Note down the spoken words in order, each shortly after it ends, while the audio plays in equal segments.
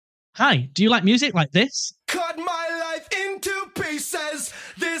Hi, do you like music like this? Cut my life into pieces.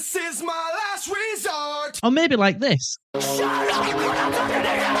 This is my last resort. Or maybe like this? Shut up! You're not talking to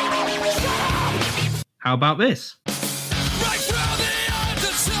you. Shut up! How about this? Right through the arms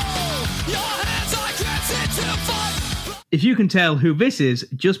and soul. Your hands are clenched to fight. If you can tell who this is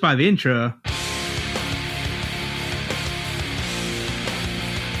just by the intro,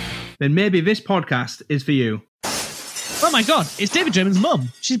 then maybe this podcast is for you. Oh my god, it's David German's mum.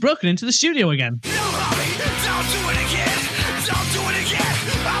 She's broken into the studio again. No, mommy, don't do it again. Don't do it again.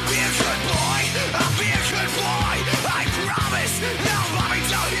 I'll be a good boy. I'll be a good boy. I promise. No, mommy,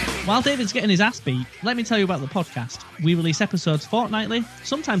 don't hit me. While David's getting his ass beat, let me tell you about the podcast. We release episodes fortnightly,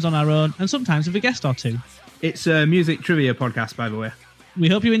 sometimes on our own, and sometimes with a guest or two. It's a music trivia podcast, by the way. We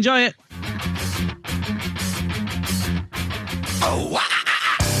hope you enjoy it.